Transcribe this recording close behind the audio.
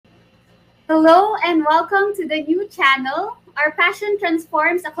Hello and welcome to the new channel. Our passion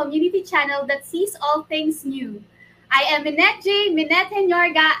transforms a community channel that sees all things new. I am Minette J. Minette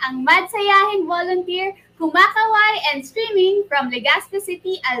Henyorga, ang madsayahing volunteer, kumakaway and streaming from Legazpi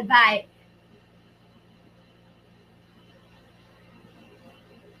City, Albay.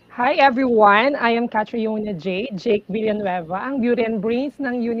 Hi everyone, I am Catriona J. Jake Villanueva, ang beauty and brains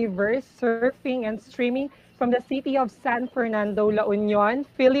ng universe, surfing and streaming from the city of San Fernando, La Union,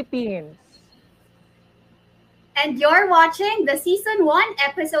 Philippines. And you're watching the Season 1,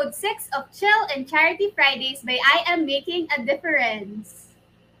 Episode 6 of Chill and Charity Fridays by I Am Making a Difference.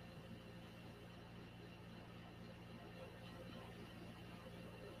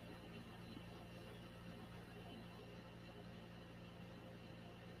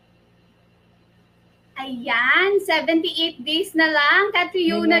 Ayan, 78 days na lang,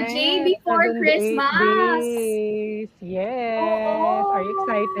 Catriona J, Yes, before 78 Christmas. days. Yes. Are you Oo.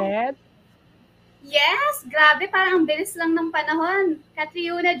 excited? Yes, grabe, parang ang bilis lang ng panahon.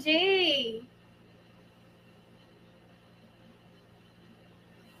 Catriona J.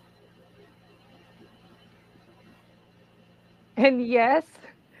 And yes,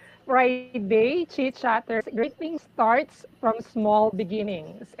 Friday, Chit Chatters, great thing starts from small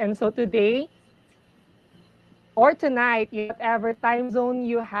beginnings. And so today, or tonight, whatever time zone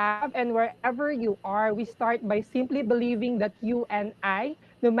you have and wherever you are, we start by simply believing that you and I,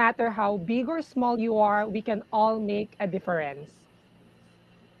 no matter how big or small you are, we can all make a difference.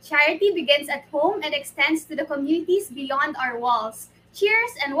 Charity begins at home and extends to the communities beyond our walls.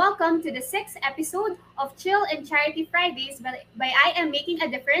 Cheers and welcome to the sixth episode of Chill and Charity Fridays by I Am Making a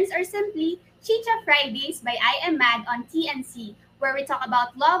Difference, or simply Chicha Fridays by I Am Mad on TNC, where we talk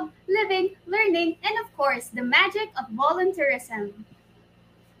about love, living, learning, and of course, the magic of volunteerism.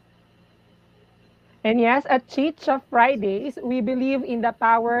 And yes, at Chicha Fridays, we believe in the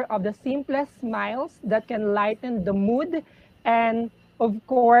power of the simplest smiles that can lighten the mood and, of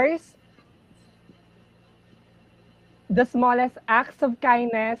course, the smallest acts of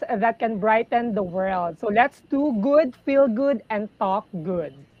kindness that can brighten the world. So let's do good, feel good, and talk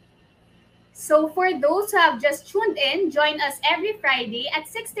good. So for those who have just tuned in, join us every Friday at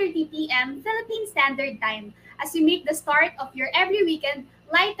 6:30 p.m. Philippine Standard Time as we make the start of your every weekend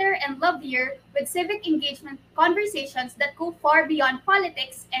lighter and lovelier with civic engagement conversations that go far beyond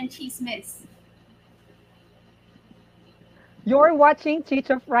politics and chismis. You're watching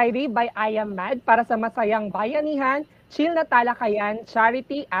Chicha Friday by I Am Mad para sa masayang bayanihan, chill na talakayan,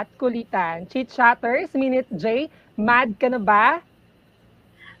 charity at kulitan. Chit Chatters, Minute J, mad ka na ba?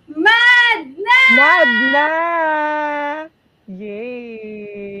 Mad na! Mad na!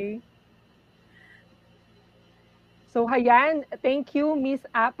 Yay! So hayan, thank you Miss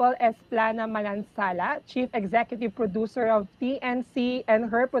Apple Esplana Manansala, Chief Executive Producer of TNC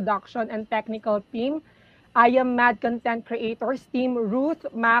and her production and technical team. I am Mad Content Creators team, Ruth,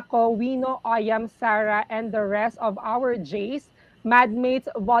 Mako, Wino, Oyam, Sarah, and the rest of our Jays,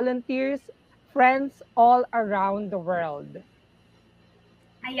 Madmates, volunteers, friends all around the world.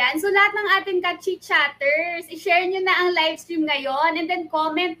 Ayan, so lahat ng ating ka-chatters, i-share nyo na ang live stream ngayon and then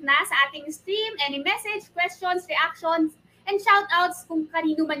comment na sa ating stream, any message, questions, reactions, and shoutouts kung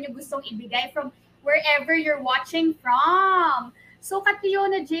kanino man nyo gustong ibigay from wherever you're watching from. So,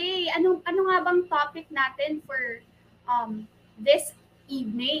 Catriona J, ano nga bang topic natin for this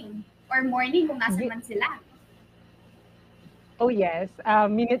evening or morning kung nasan man sila? Oh yes,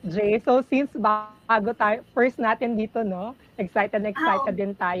 Minute J. So since bago tayo, first natin dito, no? Excited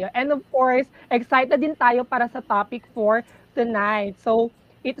din tayo. And of course, excited din tayo para sa topic for tonight. So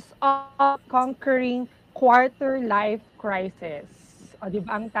it's all about conquering quarter life crisis. O, di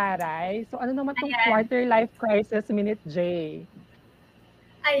ba ang taray? So ano naman tong Ayan. quarter life crisis, Minute J?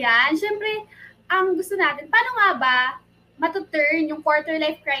 Ayan, syempre, ang gusto natin, paano nga ba matuturn yung quarter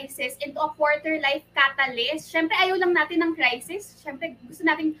life crisis into a quarter life catalyst? Syempre, ayaw lang natin ng crisis. Syempre, gusto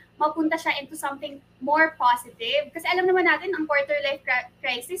natin mapunta siya into something more positive. Kasi alam naman natin, ang quarter life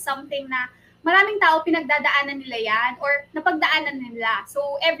crisis, something na maraming tao pinagdadaanan nila yan or napagdaanan nila.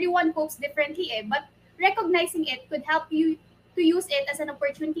 So, everyone copes differently but recognizing it could help you to use it as an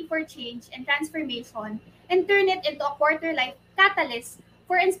opportunity for change and transformation and turn it into a quarter life catalyst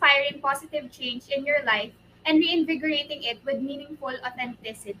for inspiring positive change in your life and reinvigorating it with meaningful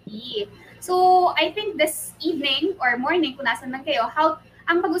authenticity. So, I think this evening or morning, kung nasan man kayo,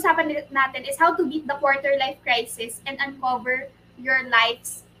 ang pag-usapan natin is how to beat the quarter life crisis and uncover your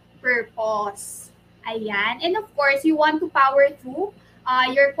life's purpose. Ayan. And of course, you want to power through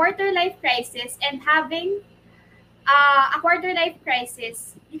your quarter life crisis, and having a quarter life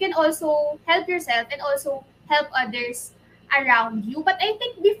crisis, you can also help yourself and also help others around you. But I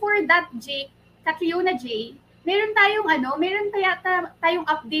think before that, Catriona J, meron tayong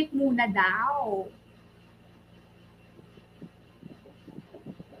update muna daw.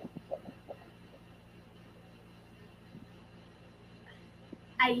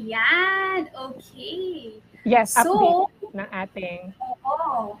 Ayan, okay. Yes, So, update ng ating.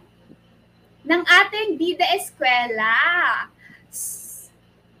 Oo. Ng ating Bida Eskwela.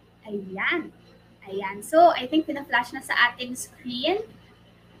 Ayan. Ayan. So, I think pina-flash na sa ating screen.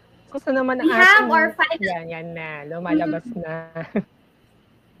 Gusto naman ng We have ating. our final. Yan na. Lumalabas na.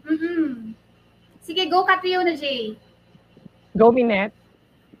 Sige, go Catriona J. Go, Minette.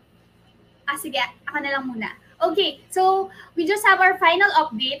 Sige. Ako na lang muna. Okay, so we just have our final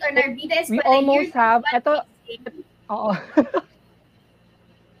update on our Bida Eskwela. We almost have. Ito. Oo.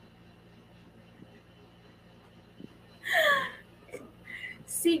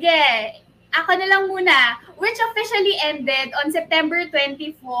 Sige. Ako na lang muna. Which officially ended on September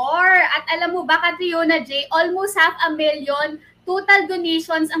 24. At alam mo ba, Catriona J, almost 500,000 total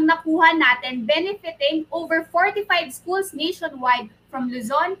donations ang nakuha natin, benefiting over 45 schools nationwide from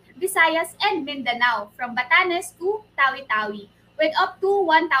Luzon, Visayas, and Mindanao, from Batanes to Tawi-Tawi, with up to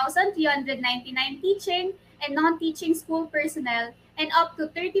 1,399 teaching and non-teaching school personnel and up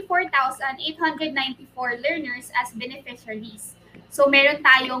to 34,894 learners as beneficiaries. So meron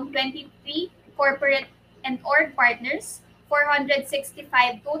tayong 23 corporate and org partners, 465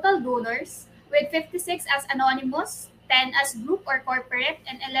 total donors, with 56 as anonymous, 10 as group or corporate,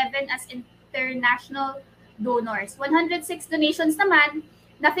 and 11 as international donors. 106 donations naman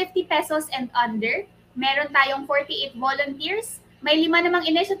na 50 pesos and under. Meron tayong 48 volunteers. May 5 namang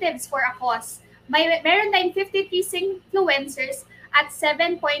initiatives for a cause. Meron tayong 53 influencers at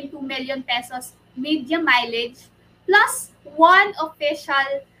 7.2 million pesos media mileage plus 1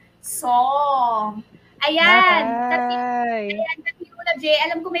 official song. Ayan. Catriona J,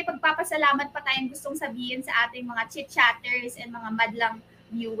 alam ko may pagpapasalamat pa tayong gustong sabihin sa ating mga chit-chatters and mga madlang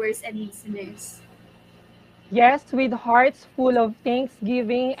viewers and listeners. Yes, with hearts full of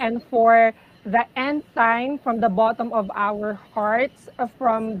thanksgiving and for the end time from the bottom of our hearts,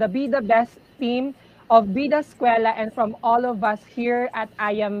 from the Be the Best team of Bida Eskwela and from all of us here at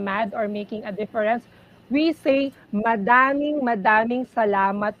I Am Mad or Making a Difference, we say madaming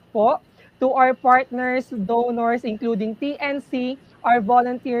salamat po to our partners, donors, including TNC, our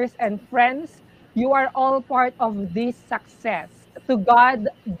volunteers and friends. You are all part of this success. To God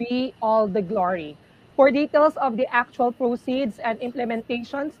be all the glory. For details of the actual proceeds and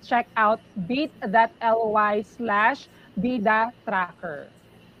implementations, check out bit.ly/Bida Tracker.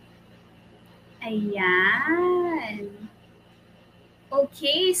 Ayan.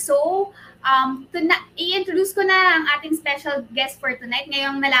 Okay, so i-introduce ko na ang ating special guest for tonight.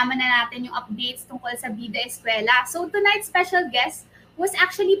 Ngayong nalaman na natin yung updates tungkol sa Bida Eskwela. So tonight's special guest was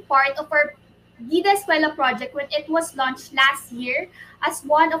actually part of our Bida Eskwela project when it was launched last year as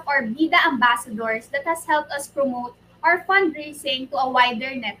one of our Bida ambassadors that has helped us promote our fundraising to a wider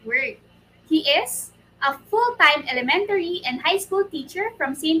network. He is a full-time elementary and high school teacher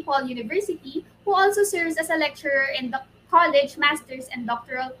from St. Paul University who also serves as a lecturer in the college, master's, and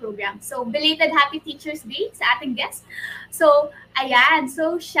doctoral program. So, belated Happy Teacher's Day sa ating guest. So, ayan.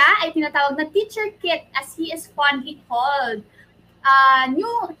 So, siya ay tinatawag na Teacher Kit as he is fondly called.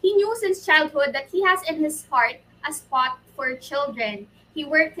 He knew since childhood that he has in his heart a spot for children. He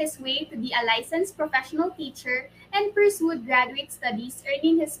worked his way to be a licensed professional teacher and pursued graduate studies,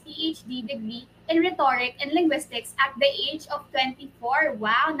 earning his PhD degree in rhetoric and linguistics at the age of 24.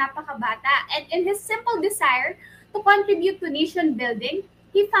 Wow, napakabata. And in his simple desire to contribute to nation building,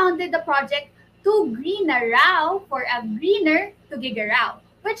 he founded the project To Greenaraw for a Greener Tugigaraw,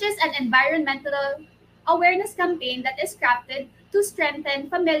 which is an environmental awareness campaign that is crafted to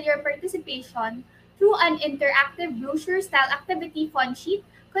strengthen familiar participation through an interactive brochure-style activity fun sheet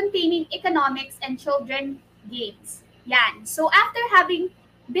containing economics and children games. Yan. So after having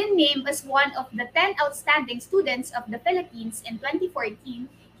been named as one of the 10 outstanding students of the Philippines in 2014,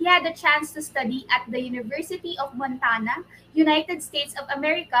 he had the chance to study at the University of Montana, United States of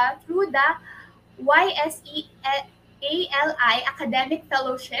America through the YSEALI Academic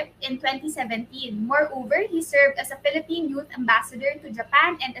Fellowship in 2017. Moreover, he served as a Philippine Youth Ambassador to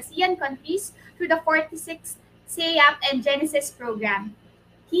Japan and ASEAN countries through the 46th SEAP and Genesis program.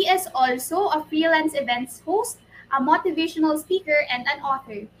 He is also a freelance events host, a motivational speaker, and an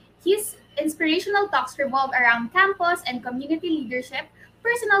author. His inspirational talks revolve around campus and community leadership,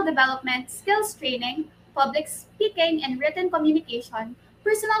 personal development, skills training, public speaking and written communication,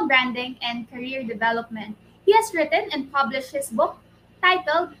 personal branding, and career development. He has written and published his book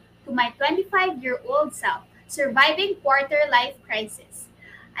titled To My 25-Year-Old Self, Surviving Quarter Life Crisis.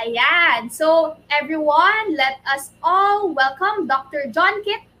 Ayan. So, everyone, let us all welcome Dr. John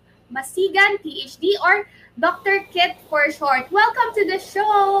Kit Masigan, PhD, or Dr. Kit for short. Welcome to the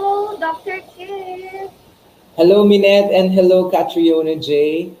show, Dr. Kit. Hello, Minette, and hello, Catriona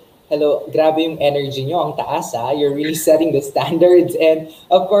J. Hello, grabe yung energy nyo, ang taas ha. You're really setting the standards. And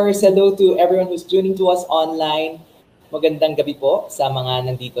of course, hello to everyone who's tuning to us online. Magandang gabi po sa mga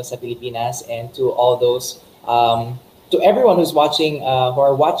nandito sa Pilipinas and to all those, to everyone who's watching, who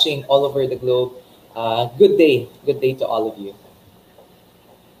are watching all over the globe. Good day to all of you.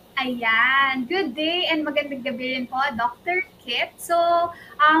 Ayan. Good day and magandang gabi rin po, Dr. Kit. So,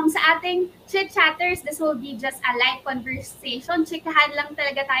 sa ating chit-chatters, this will be just a light conversation. Chikahan lang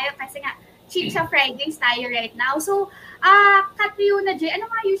talaga tayo kasi nga, Chicha Fridays tayo right now. So, Catriona J, ano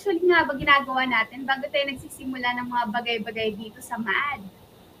nga usually nga ba ginagawa natin bago tayo nagsisimula ng mga bagay-bagay dito sa MAD?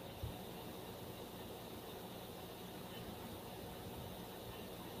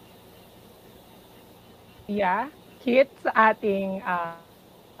 Yeah, Kit sa ating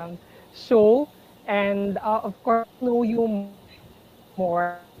show, and of course know you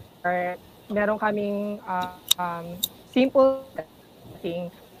more. Meron kaming simple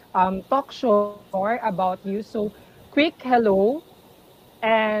talk show more about you. So quick hello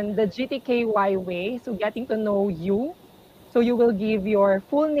and the GTKY way, so getting to know you. So you will give your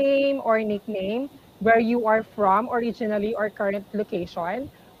full name or nickname, where you are from originally or current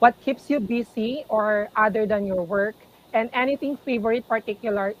location, what keeps you busy or other than your work, and anything favorite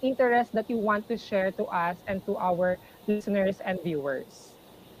particular interest that you want to share to us and to our listeners and viewers.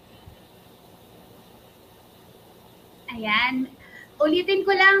 Ayan. Ulitin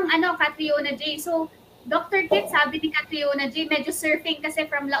ko lang, Catriona J. So, Dr. Kit, sabi ni Catriona J, medyo surfing kasi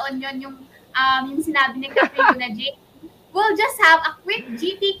from La Union yung sinabi ni Catriona J. We'll just have a quick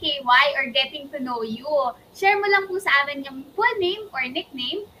GTKY or getting to know you. Share mo lang po sa amin yung full name or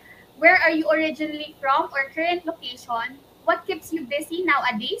nickname. Where are you originally from or current location? What keeps you busy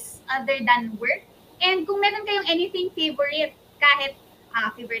nowadays other than work? And kung meron kayong anything favorite, kahit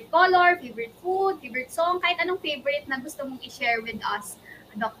favorite color, favorite food, favorite song, kahit anong favorite na gusto mong i-share with us,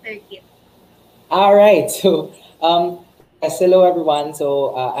 Dr. Kit. All right. So, yes, hello everyone.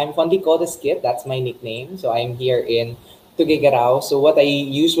 So, I'm fondly called as Kit. That's my nickname. So, I'm here in Tuguegarao. So, what I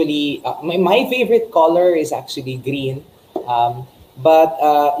usually, my favorite color is actually green. But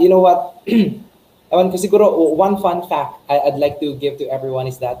you know what? Ewan ko siguro, one fun fact I'd like to give to everyone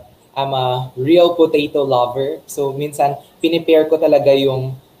is that I'm a real potato lover. So minsan pinipair ko talaga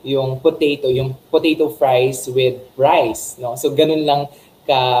yung potato fries with rice, no? So ganun lang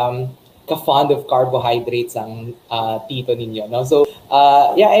ka fond of carbohydrates ang tito ninyo, no? So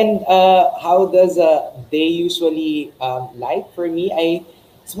yeah, and how does a day usually like for me? I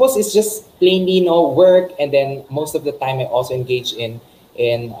suppose it's just plainly work, and then most of the time I also engage in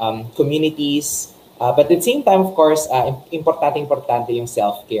communities. But at the same time, of course, importante yung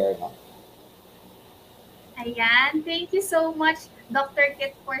self-care. No? Ayan. Thank you so much, Dr.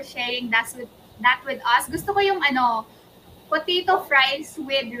 Kit, for sharing that with us. Gusto ko yung potato fries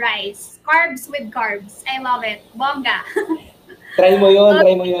with rice. Carbs with carbs. I love it. Bongga. Try mo yun,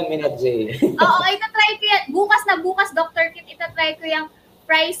 Minette J. Oo, itatry ko yan. Bukas, Dr. Kit, itatry ko yung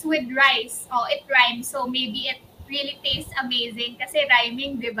fries with rice. Oh, it rhymes. So maybe it really tastes amazing kasi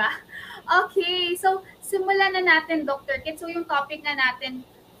rhyming, di ba? Okay, so simulan na natin, Dr. Kit. So yung topic na natin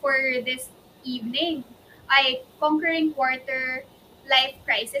for this evening ay conquering quarter life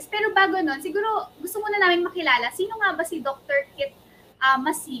crisis. Pero bago nun, siguro gusto muna namin makilala, sino nga ba si Dr. Kit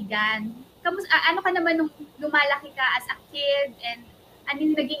Masigan? Ano ka naman nung lumalaki ka as a kid, and ano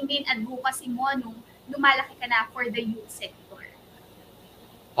yung naging main advocacy mo nung lumalaki ka na for the youth sector?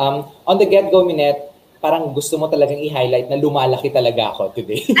 On the get-go, Minette, parang gusto mo talagang i-highlight na lumalaki talaga ako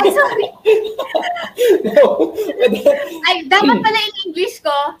today. Ay, sorry. No, Ay, dapat pala in English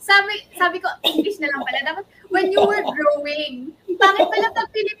ko. Sabi ko, English na lang pala. Dapat, when you were growing. Bakit pala pag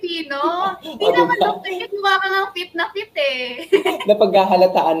Pilipino? Hindi naman Dr. Kit, mukha ka nga fit na fit eh.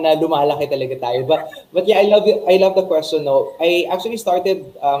 Napaghahalataan na lumalaki talaga tayo. But yeah, I love the question. No, I actually started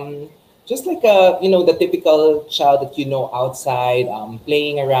just like the typical child that outside,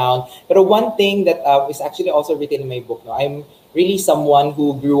 playing around. But one thing that is actually also written in my book, no, I'm really someone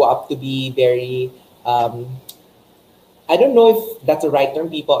who grew up to be very, I don't know if that's the right term,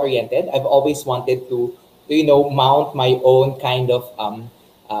 people-oriented. I've always wanted to mount my own kind of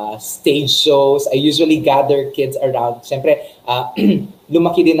stage shows. I usually gather kids around. Siyempre,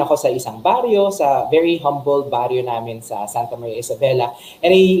 lumaki din ako sa isang barrio, sa very humble barrio namin sa Santa Maria Isabela.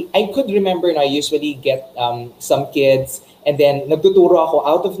 And I could remember I usually get some kids, and then nagtuturo ako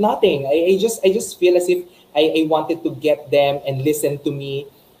out of nothing. I just feel as if I wanted to get them and listen to me.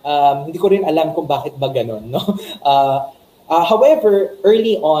 Hindi ko rin alam kung bakit ba ganun, no? However,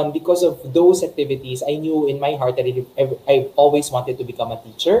 early on, because of those activities, I knew in my heart that I always wanted to become a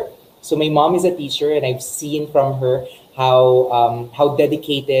teacher. So my mom is a teacher, and I've seen from her how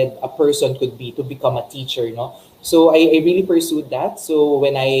dedicated a person could be to become a teacher, no? So I really pursued that. So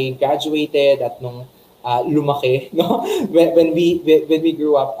when I graduated at nung lumaki, no, when we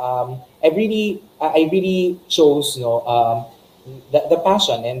grew up, I really chose, no, the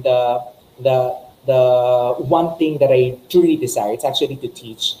passion and the one thing that I truly desire. It's actually to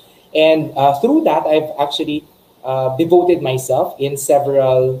teach, and through that, I've actually devoted myself in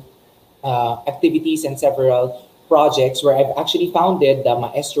several activities and several projects where I've actually founded the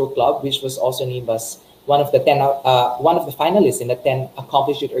Maestro Club, which was also named as one of the finalists in the 10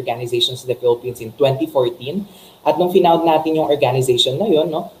 accomplished youth organizations in the Philippines in 2014. At nung finound natin yung organization na yun,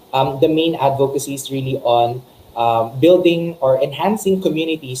 no, the main advocacy is really on building or enhancing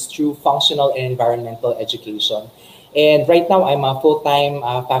communities through functional and environmental education. And right now, I'm a full-time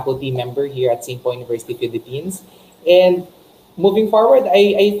faculty member here at St. Paul University, Philippines. And moving forward,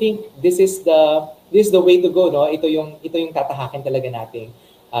 I think this is the way to go, no? Ito yung tatahakin talaga nating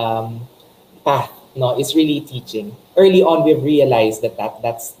path, no? It's really teaching. Early on, we've realized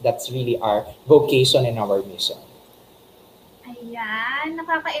that's really our vocation and our mission. Ayan,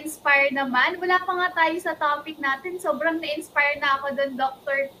 nakaka-inspire naman. Wala pa nga tayo sa topic natin. Sobrang na-inspire na ako doon,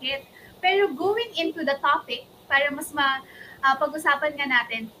 Dr. Kit. Pero going into the topic, para mas pag-usapan nga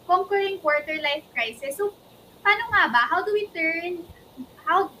natin, conquering quarter life crisis. So, paano nga ba?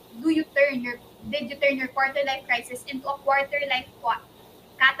 Did you turn your quarter life crisis into a quarter life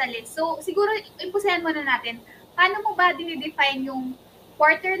catalyst? So, siguro, impusahan muna natin, paano mo ba dinidefine yung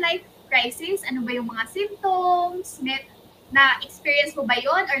quarter life crisis? Ano ba yung mga symptoms? Na-experience mo ba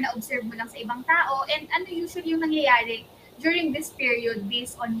yon or na-observe mo lang sa ibang tao? And ano usually yung nangyayari during this period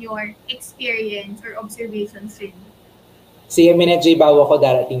based on your experience or observations rin? Si Minette J. Bawo ko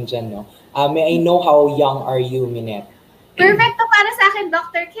darating dyan, no? May I know how young are you, Minette? Perfecto para sa akin,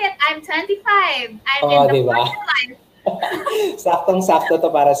 Dr. Kit. I'm 25. I'm in the diba? quarter life. Saktong-sakto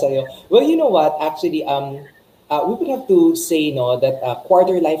to para sa'yo. Well, you know what? Actually, we would have to say, no, that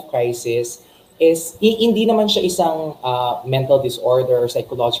quarter life crisis is hindi naman siya isang mental disorder or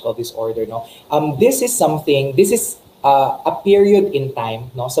psychological disorder, no. This is a period in time,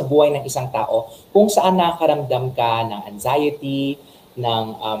 no, sa buhay ng isang tao kung saan nakakaramdam ka ng anxiety, ng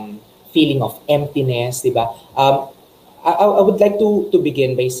feeling of emptiness, di ba? I would like to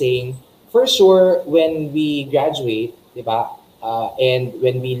begin by saying, for sure, when we graduate, di ba, and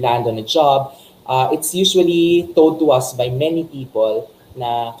when we land on a job, it's usually told to us by many people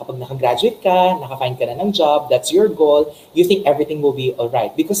na kapag nakagraduate ka, nakafind ka na ng job, that's your goal, you think everything will be all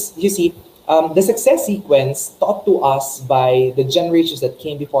right. Because you see, the success sequence taught to us by the generations that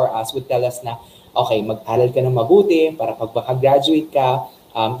came before us would tell us na, okay, mag-aral ka ng mabuti para pag makagraduate ka,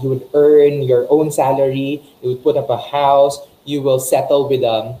 you would earn your own salary, you would put up a house, you will settle with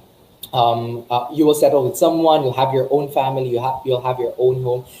someone, you'll have your own family, you'll have your own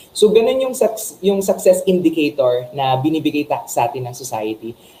home. So ganun yung success indicator na binibigay sa atin ng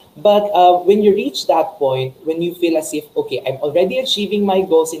society. But when you reach that point, when you feel as if, okay, I'm already achieving my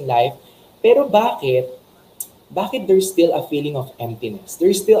goals in life, pero bakit there's still a feeling of emptiness?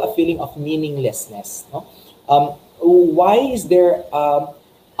 There's still a feeling of meaninglessness, no? Why is there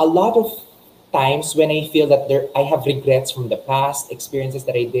a lot of times when I feel that I have regrets from the past experiences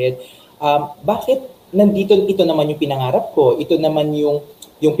that I did? Bakit nandito ito naman yung pinangarap ko, ito naman yung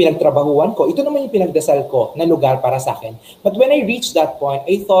pinagtrabahuan ko, ito naman yung pinagdasal ko na lugar para sa akin. But when I reached that point,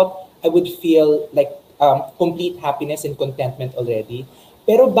 I thought I would feel like complete happiness and contentment already.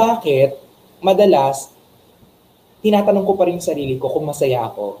 Pero bakit madalas tinatanong ko pa rin sarili ko kung masaya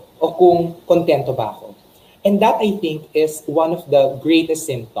ako o kung kontento ba ako? And that, I think, is one of the greatest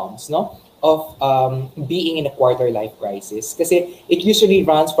symptoms, no, of being in a quarter life crisis. Kasi it usually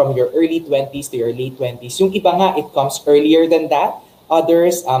runs from your early 20s to your late 20s. Yung iba nga, it comes earlier than that.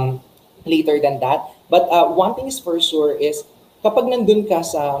 Others, later than that. But one thing is for sure is, kapag nandun ka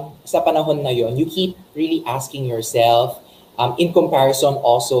sa panahon na yon, you keep really asking yourself, in comparison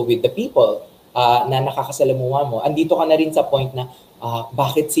also with the people na nakakasalamuha mo, andito ka na rin sa point na,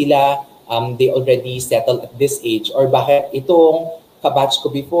 bakit sila they already settled at this age? Or bakit itong kabatch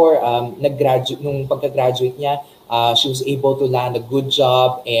ko before, nung pagka-graduate niya, she was able to land a good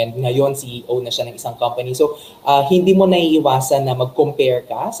job and ngayon CEO na siya ng isang company. So, hindi mo naiiwasan na mag-compare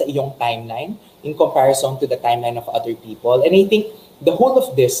ka sa iyong timeline in comparison to the timeline of other people. And I think the whole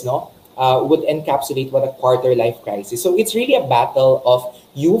of this, no, would encapsulate what a quarter life crisis. So it's really a battle of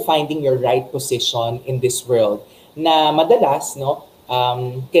you finding your right position in this world na madalas, no,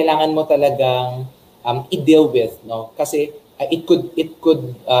 kailangan mo talagang i-deal with, no, kasi it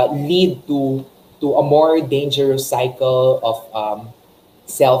could lead to a more dangerous cycle of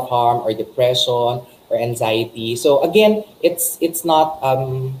self-harm or depression or anxiety. So again, it's not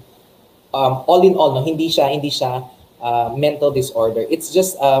all in all, no, hindi siya mental disorder. It's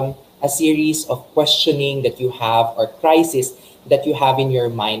just a series of questioning that you have or crisis that you have in your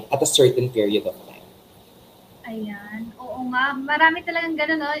mind at a certain period of time. Ayan. Oo nga. Marami talagang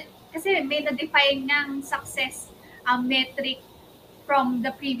gano'n, no? Kasi may na-define ngang success metric from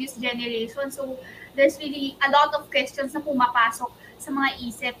the previous generation. So, there's really a lot of questions na pumapasok sa mga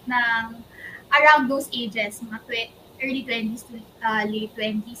isip ng around those ages, mga early 20s to late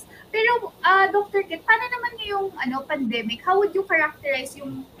 20s. Pero, Dr. Kit, paano naman ngayong pandemic? How would you characterize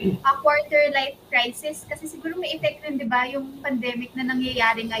yung quarter life crisis? Kasi siguro may effect rin, di ba, yung pandemic na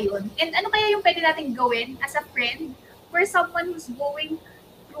nangyayari ngayon. And ano kaya yung pwede natin gawin as a friend for someone who's going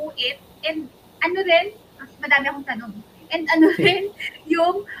through it? And ano rin, madami akong tanong. And ano rin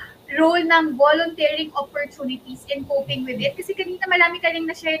yung role ng volunteering opportunities in coping with it? Kasi kanina marami ka rin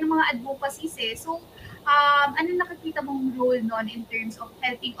na-share ng mga advocacies eh. So, ano nakikita mong role nun in terms of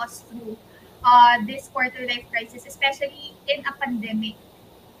helping us through this quarter life crisis, especially in a pandemic?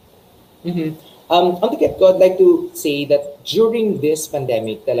 Mm-hmm. On the get-go, I'd like to say that during this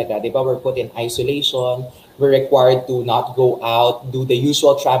pandemic talaga, di ba, we're put in isolation, we're required to not go out, do the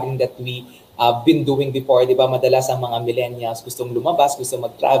usual traveling that we been doing before, di ba? Madalas ang mga millennials gustong lumabas, gustong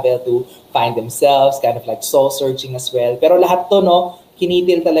mag-travel to find themselves, kind of like soul-searching as well. Pero lahat to, no,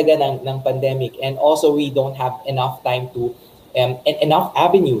 kinitil talaga ng pandemic, and also we don't have enough time to and enough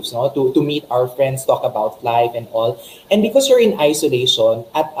avenues, no, to meet our friends, talk about life and all. And because you're in isolation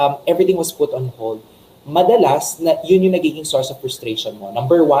at everything was put on hold, madalas na yun yung nagiging source of frustration mo.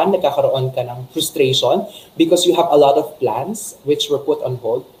 Number one, nagkakaroon ka ng frustration because you have a lot of plans which were put on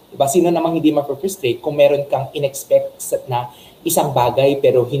hold. Diba? Sino namang hindi ma-frustrate kung meron kang in-expect na isang bagay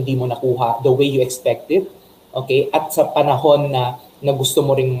pero hindi mo nakuha the way you expected, okay? At sa panahon na gusto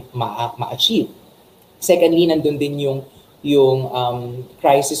mo ring ma-achieve. Secondly, nandun din yung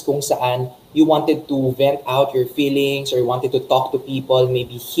crisis kung saan you wanted to vent out your feelings or you wanted to talk to people,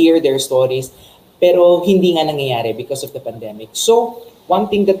 maybe hear their stories, pero hindi nga nangyayari because of the pandemic. So, one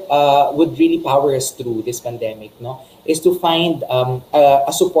thing that would really power us through this pandemic, no, is to find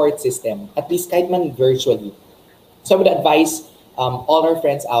a support system, at least kahit man virtually. So I would advise all our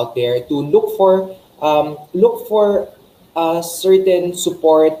friends out there to look for a certain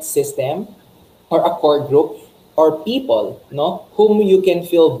support system or a core group or people, no, whom you can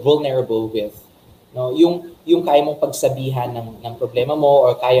feel vulnerable with, no, yung kaya mong pagsabihan ng problema mo,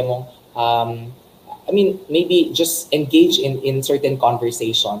 or kaya mong maybe just engage in certain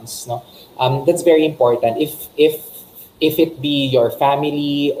conversations, no. That's very important. If it be your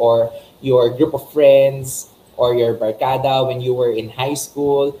family or your group of friends or your barkada when you were in high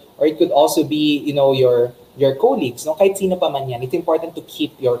school, or it could also be, your colleagues, no, kahit sino pa man yan, it's important to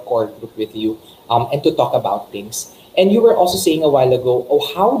keep your core group with you and to talk about things. And you were also saying a while ago,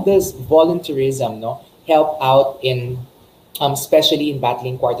 how does volunteerism, no, help out in especially in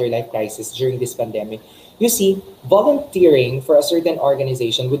battling quarter life crisis during this pandemic? You see, volunteering for a certain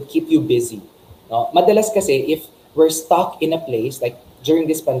organization would keep you busy, no? Madalas kasi if we're stuck in a place like during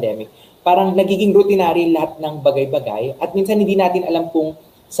this pandemic, parang nagiging routinary lahat ng bagay-bagay at minsan hindi natin alam kung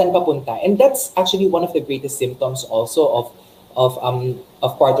saan papunta. And that's actually one of the greatest symptoms also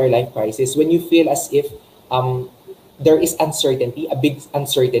of quarter life crisis, when you feel as if there is uncertainty, a big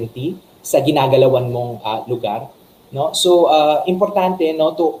uncertainty sa ginagalawan mong lugar, no? So importante,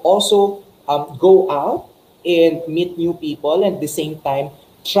 no, to also go out and meet new people, and at the same time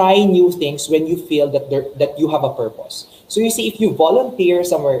try new things when you feel that you have a purpose. So you see, if you volunteer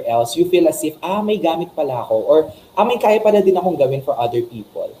somewhere else, you feel as if, may gamit pala ako, or may kaya pala din akong gawin for other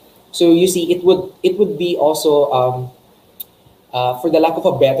people. So you see, it would be also, for the lack of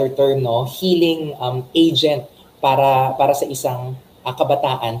a better term, no, healing agent para sa isang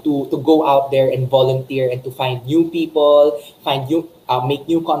kabataan to go out there and volunteer and to find new people, make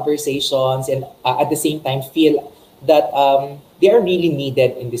new conversations, and at the same time feel that they are really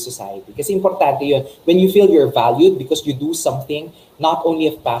needed in this society. Kasi importante yun, when you feel you're valued because you do something not only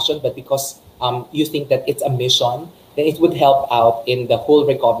of passion but because you think that it's a mission, then it would help out in the whole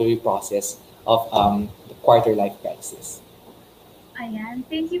recovery process of the quarter life crisis. Ayan,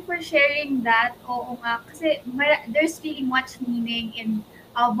 thank you for sharing that. Oo nga, kasi there's really much meaning in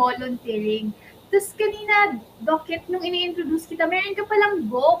volunteering. Tapos kanina, Dokit, nung ini-introduce kita, meron ka palang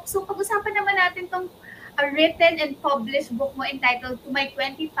book. So pag-usapan naman natin tong written and published book mo entitled To My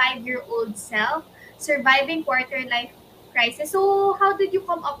 25-Year-Old Self, Surviving Quarter Life Crisis. So how did you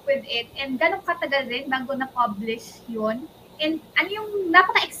come up with it? And gano'ng katagal rin bago na-publish yun? And ano yung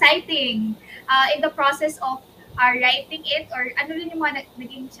napaka-exciting in the process of writing it? Or ano rin yung mga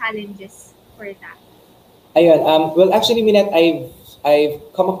naging challenges for that? Ayun, well, actually, Minette, I've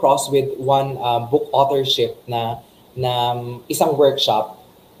come across with one book authorship na isang workshop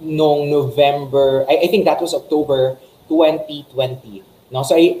noong November, I think that was October 2020. No,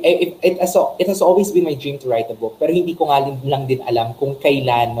 so it has always been my dream to write a book, pero hindi ko nga lang din alam kung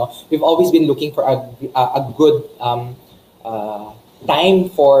kailan. No, we've always been looking for a good time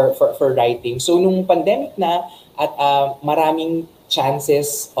for writing. So nung pandemic na at maraming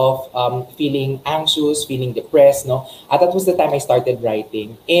chances of feeling anxious, feeling depressed, no? At that was the time I started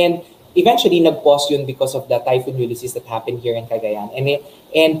writing. And eventually, nag-pause yun because of the Typhoon Ulysses that happened here in Cagayan.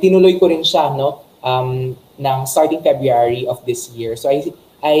 And tinuloy ko rin siya, no? Ng starting February of this year. So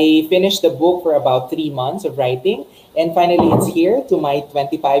I finished the book for about 3 months of writing. And finally, it's here to my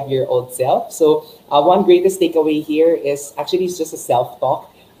 25-year-old self. So one greatest takeaway here is actually it's just a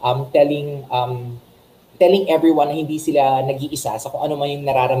self-talk, telling everyone na hindi sila nag-iisa sa kung ano man yung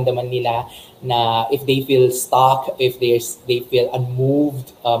nararamdaman nila, na if they feel stuck, if they feel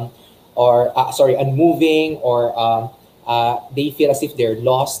unmoved, unmoving, or they feel as if they're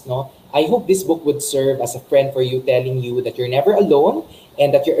lost. No, I hope this book would serve as a friend for you, telling you that you're never alone and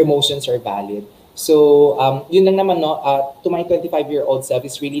that your emotions are valid. So yun lang naman, no. To my 25-year-old self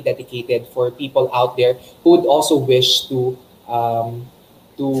is really dedicated for people out there who would also wish to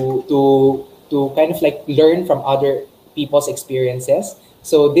kind of like learn from other people's experiences.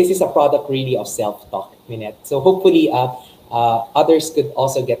 So this is a product really of self-talk, Minette. So hopefully others could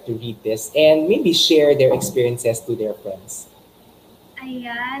also get to read this and maybe share their experiences to their friends.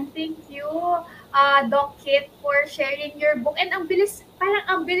 Ayan, thank you, Doc Kit, for sharing your book. And ang bilis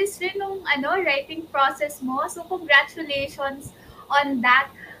rin nung writing process mo. So congratulations on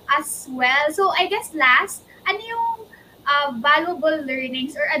that as well. So I guess last, ano yung valuable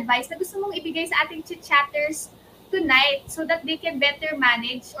learnings or advice na gusto mong ibigay sa ating chit-chatters tonight so that they can better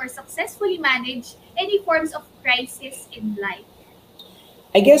manage or successfully manage any forms of crisis in life?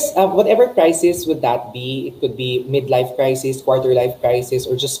 I guess whatever crisis would that be, it could be midlife crisis, quarter life crisis,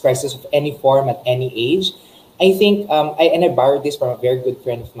 or just crisis of any form at any age. I think, I borrowed this from a very good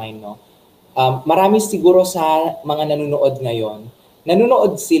friend of mine, no? Marami siguro sa mga nanonood ngayon,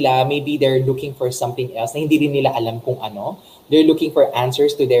 nanonood sila, maybe they're looking for something else na hindi rin nila alam kung ano. They're looking for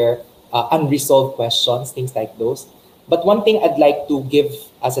answers to their unresolved questions, things like those. But one thing I'd like to give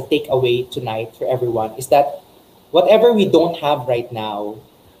as a takeaway tonight for everyone is that whatever we don't have right now,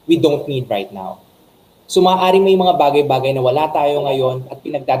 we don't need right now. So maaaring may mga bagay-bagay na wala tayo ngayon at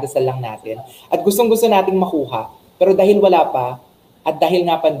pinagdadasal lang natin at gustong-gusto nating makuha, pero dahil wala pa at dahil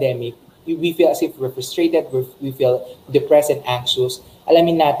nga pandemic, we feel as if we're frustrated, we feel depressed and anxious.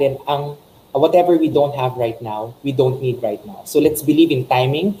 Alamin natin, whatever we don't have right now, we don't need right now. So let's believe in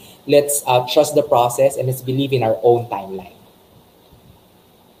timing, let's trust the process, and let's believe in our own timeline.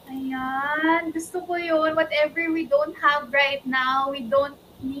 Ayan, gusto ko yun. Whatever we don't have right now, we don't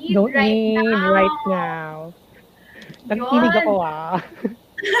need right now. Nagkinig ako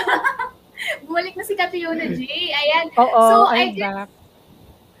Bumalik na si Catriona J. Ayan. So, I'm back.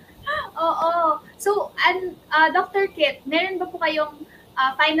 Oo. So, Dr. Kit, meron ba po kayong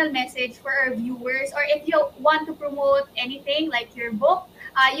final message for our viewers, or if you want to promote anything like your book,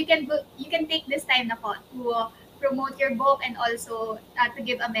 you can take this time na po to promote your book and also to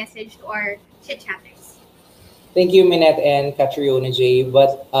give a message to our chit-chatters. Thank you, Minette and Catriona J.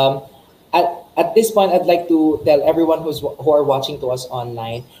 But at this point, I'd like to tell everyone who are watching to us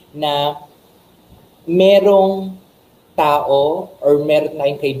online na merong tao or meron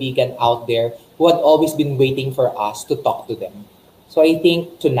tayong kaibigan out there who had always been waiting for us to talk to them. So I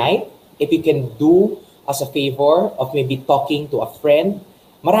think tonight, if you can do us a favor of maybe talking to a friend,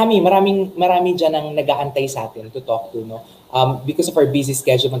 maraming dyan ang nag-aantay sa atin to talk to, no? Because of our busy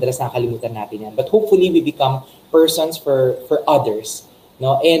schedule, madalas nakakalimutan natin yan. But hopefully, we become persons for others,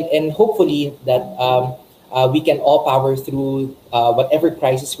 no? And hopefully that we can all power through whatever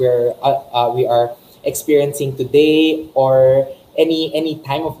crisis we are experiencing today or any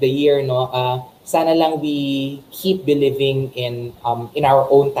time of the year, no? Sana lang we keep believing in our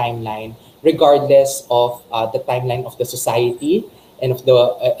own timeline, regardless of the timeline of the society and of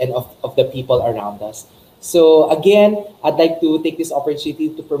the people around us. So again, I'd like to take this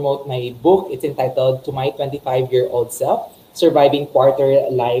opportunity to promote my book. It's entitled To My 25-Year-Old Self, Surviving Quarter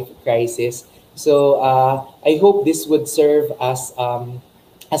Life Crisis. So I hope this would serve as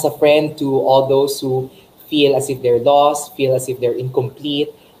a friend to all those who feel as if they're lost, feel as if they're incomplete,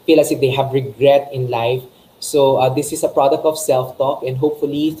 feel as if they have regret in life. So this is a product of self-talk, and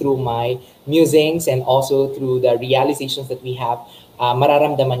hopefully through my musings and also through the realizations that we have,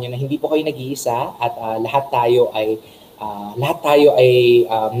 mararamdaman nyo na hindi po kayo nag-iisa at lahat tayo ay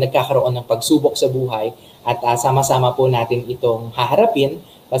nagkakaroon ng pagsubok sa buhay at sama-sama po natin itong haharapin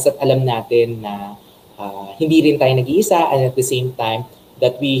basta't alam natin na hindi rin tayo nag-iisa, and at the same time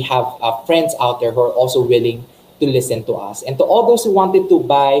that we have friends out there who are also willing to listen to us. And to all those who wanted to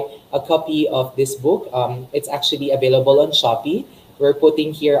buy a copy of this book, it's actually available on Shopee. We're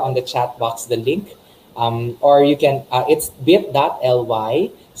putting here on the chat box the link. Or you can, it's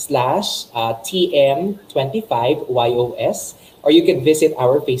bit.ly/TM25YOS. Or you can visit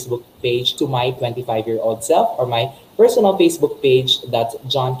our Facebook page, To My 25-Year-Old Self, or my personal Facebook page, that's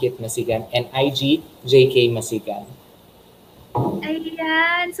John Kit Masigan, and IG JK Masigan.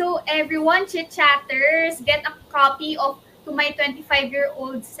 Ayan. So, everyone, chit-chatters, get a copy of To My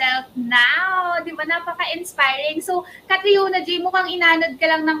 25-Year-Old Self now. Di ba? Napaka-inspiring. So, Catriona J, mukhang inanod ka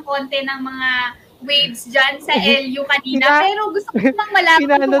lang ng konti ng mga waves dyan sa LU kanina. Pero gusto ko namang malaman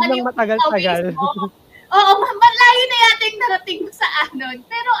kung Inanod ano ng yung matagal-tagal. waves mo. Oo, malayo na yata yung narating mo sa anod.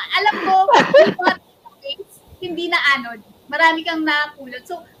 Pero alam ko, hindi na anod. Marami kang nakulot.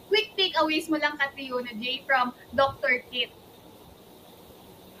 So, quick takeaways mo lang, Catriona J, from Dr. Kit.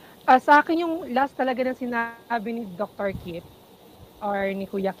 Sa akin yung last talaga na sinabi ni Dr. Kit or ni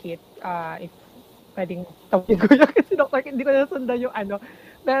Kuya Kit, if pwedeng tawagin Kuya Kit si Dr. Kit, hindi ko nasundan yung ano.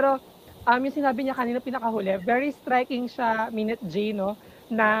 Pero yung sinabi niya kanina pinakahuli, very striking siya, Minute J, no,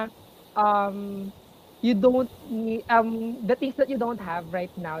 na you don't need, the things that you don't have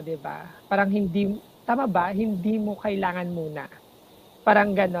right now, di ba? Parang hindi, tama ba? Hindi mo kailangan muna.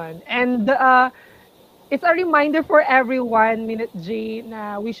 Parang ganon. And it's a reminder for everyone, Minute J,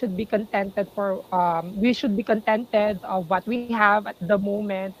 na we should be contented of what we have at the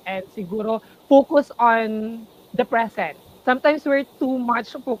moment, and siguro focus on the present. Sometimes we're too much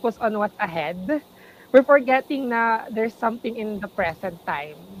focused on what's ahead. We're forgetting na there's something in the present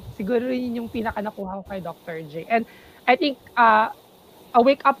time. Siguro yun yung pinaka nakuha ko kay Dr. J. And I think a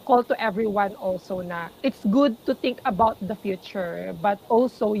wake-up call to everyone also na it's good to think about the future, but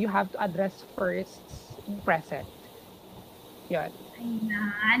also you have to address first present. Yun.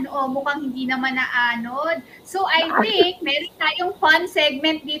 Ayan. O, mukhang hindi naman naanod. So, I think meron tayong fun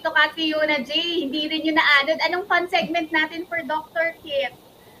segment dito, Catriona J. Hindi rin yung naanod. Anong fun segment natin for Dr. Kit?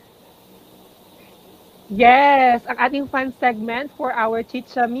 Yes, ang ating fun segment for our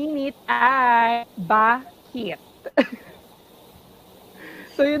Chicha Minute ay Bakit?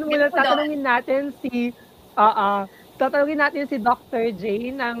 So yun muna, tatanungin natin si Dr.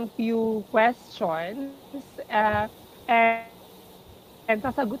 J ng few questions and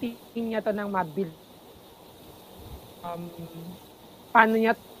sasagutin niya to ng mabilis. Paano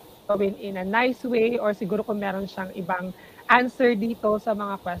niya gawin in a nice way, or siguro kung meron siyang ibang answer dito sa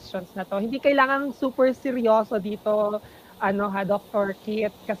mga questions na to. Hindi kailangan super seryoso dito, Dr.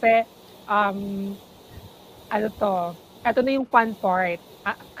 Kit, kasi ito na yung fun part.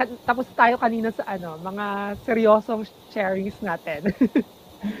 Tapos tayo kanina sa mga seryosong sharings natin.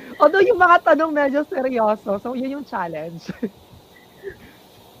 Although yung mga tanong medyo seryoso, so yun yung challenge.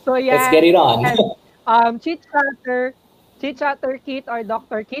 So yeah. Let's get it on. Chit-chatter Kit or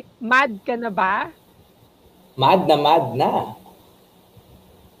Dr. Kit, mad ka na ba? Mad na.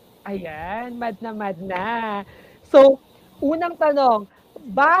 Ayan, mad na. So, unang tanong,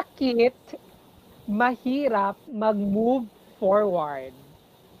 bakit mahirap mag-move forward?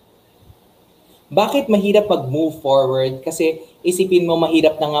 Bakit mahirap mag-move forward? Kasi isipin mo,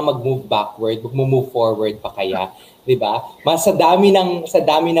 mahirap na nga mag-move backward, mag-move forward pa kaya, 'di ba? Sa dami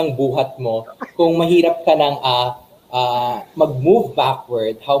ng buhat mo, kung mahirap ka ng mag-move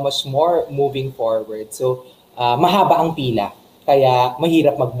backward, how much more moving forward? So, mahaba ang pila, kaya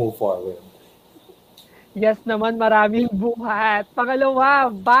mahirap mag-move forward. Yes naman, maraming buhat. Pangalawa,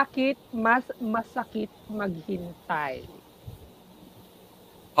 bakit mas masakit maghintay?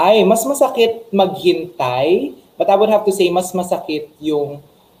 Mas masakit maghintay, but I would have to say mas masakit yung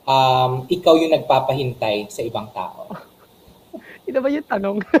ikaw yung nagpapahintay sa ibang tao. Ito ba yung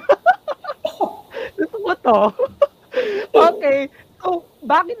tanong? Gusto ko to. Okay. So,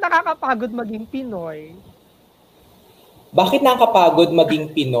 bakit nakakapagod maging Pinoy? Bakit nakakapagod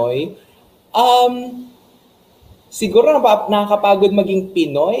maging Pinoy? Siguro nakakapagod maging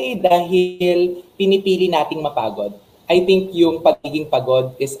Pinoy dahil pinipili nating mapagod. I think yung pagiging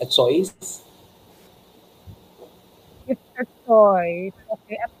pagod is a choice. It's a choice.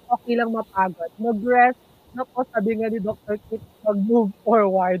 Okay. At okay lang mapagod. Mag-rest na po, sabi nga ni Dr. Kit, mag-move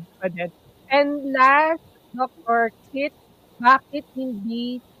forward pa din. And last, Dr. Kit, bakit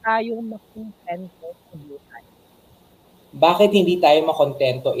hindi tayo makontento sa buhay? Bakit hindi tayo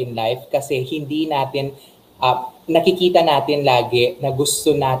makontento in life? Kasi hindi natin, nakikita natin lagi na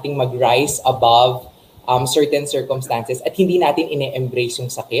gusto nating mag-rise above certain circumstances at hindi natin ine-embrace yung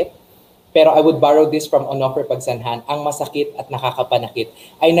sakit. Pero I would borrow this from Onofre Pagsanhan, ang masakit at nakakapanakit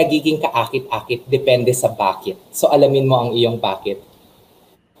ay nagiging kaakit-akit depende sa bakit. So alamin mo ang iyong bakit.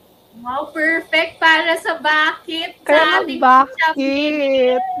 Wow, perfect para sa bakit. Kaya sa ating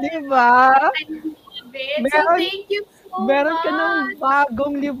bakit? Di ba? So thank you so Meron much. ka ng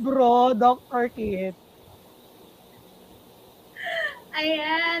bagong libro, Dr. Kit.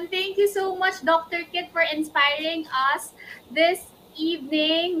 Ayan. Thank you so much, Dr. Kit, for inspiring us this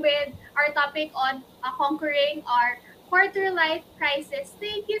evening with our topic on conquering our quarter-life crisis.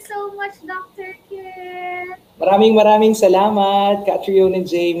 Thank you so much, Dr. Kit. Maraming salamat, Catriona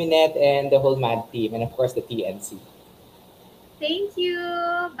J, Minette, and the whole MAD team, and of course the TNC. Thank you.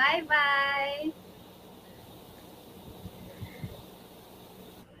 Bye-bye.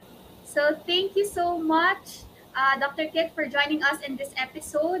 So thank you so much, Dr. Kit, for joining us in this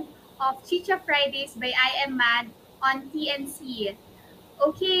episode of Chicha Fridays by I Am Mad on TNC.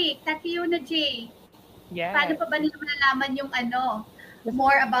 Okay, Catriona J, Yes. paano pa ba nila malalaman yung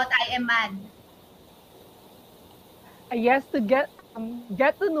more about I Am Mad? Yes, to get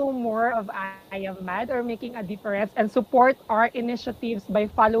to know more of I Am Mad or making a difference and support our initiatives by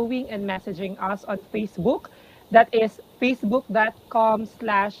following and messaging us on Facebook. That is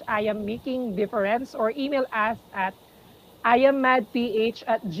facebook.com/IamMakingDifference or email us at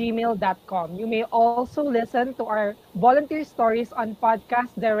iammadph@gmail.com. You may also listen to our volunteer stories on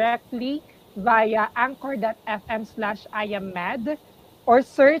podcast directly via anchor.fm/IamMad or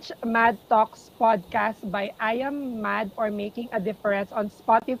search Mad Talks Podcast by I Am Mad or Making a Difference on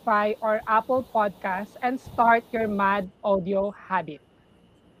Spotify or Apple Podcasts and start your Mad audio habit.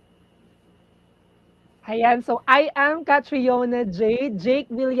 Ayan, so I am Catriona J. Jake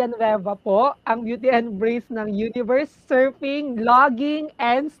Villanueva po, ang beauty and brace ng universe, surfing, logging,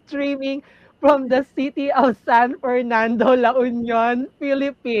 and streaming from the city of San Fernando, La Union,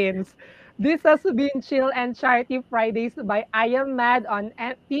 Philippines. This has been Chill and Charity Fridays by I Am Mad on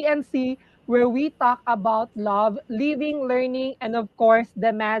TNC, where we talk about love, living, learning, and of course, the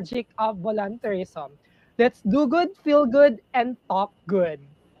magic of volunteerism. Let's do good, feel good, and talk good.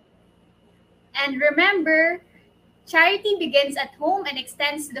 And remember, charity begins at home and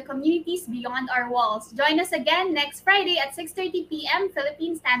extends to the communities beyond our walls. Join us again next Friday at 6:30 p.m.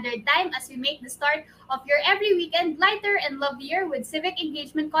 Philippine Standard Time as we make the start of your every weekend lighter and lovelier with civic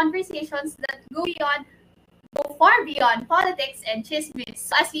engagement conversations that go far beyond politics and chismes.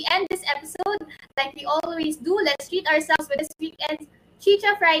 So as we end this episode, like we always do, let's treat ourselves with this weekend's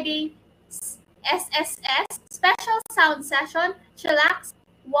Chicha Friday SSS special sound session. Chillax,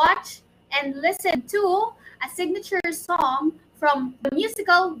 watch, and listen to a signature song from the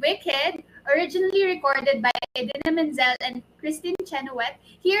musical Wicked, originally recorded by Edina Menzel and Christine Chenoweth.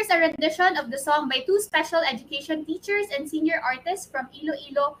 Here's a rendition of the song by two special education teachers and senior artists from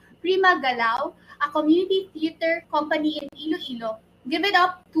Iloilo, Prima Galao, a community theater company in Iloilo. Give it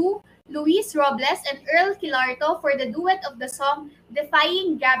up to Luis Robles and Earl Kilarto for the duet of the song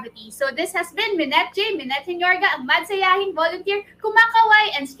Defying Gravity. So this has been Minette J. Minette Hinyorga, ang madsayahing volunteer,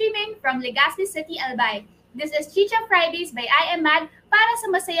 kumakaway, and streaming from Legazpi City, Albay. This is Chicha Fridays by I Am Mad para sa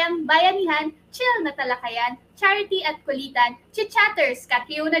masayang bayanihan, chill na talakayan, charity at kulitan, chit-chatters,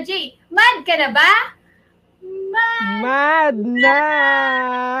 Catriona J. Mad ka na ba? Mad na!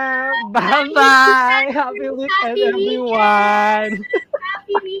 Bye-bye! Happy weekend, everyone!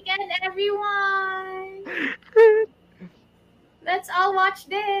 Happy weekend, everyone! Let's all watch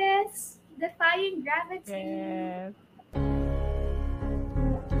this. Defying Gravity. Yes.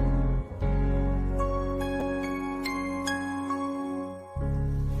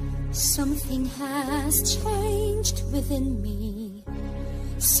 Something has changed within me.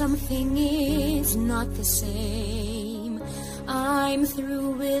 Something is not the same. I'm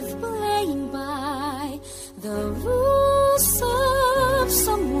through with playing by the rules of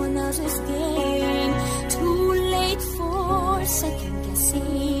someone else's game. Too late for second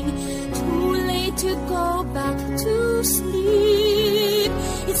guessing. Too late to go back to sleep.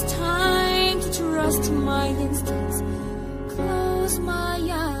 It's time to trust my instincts. Close my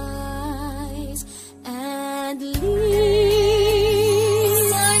eyes and leave.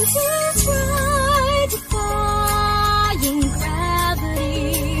 I'm still trying to defying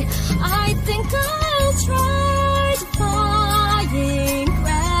gravity. I think I'll try defying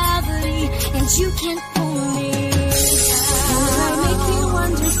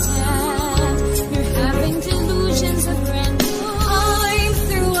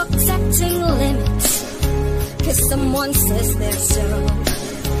Someone says they're so.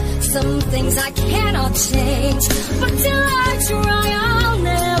 Some things I cannot change, but till I try, I'll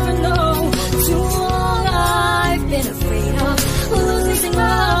never know. Too long I've been afraid of losing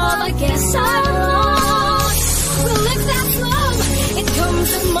love. I guess I'm lost. Well, if that's love, it comes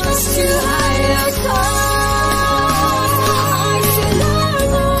at much too high a cost. I should learn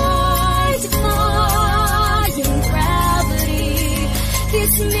defying gravity.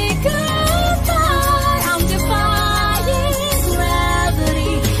 Kiss me goodbye. I'm defying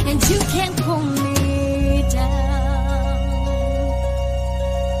gravity, and you can't pull me down.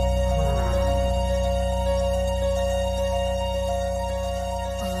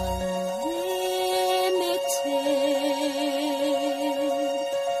 Unlimited.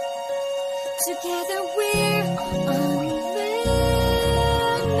 Together we're unlimited.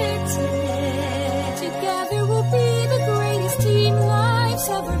 Together we'll be the greatest team life's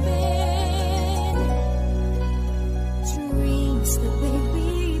ever been. Dreams the way we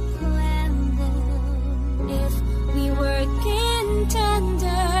planned them. If we work in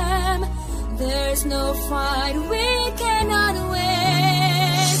tandem, there's no fight we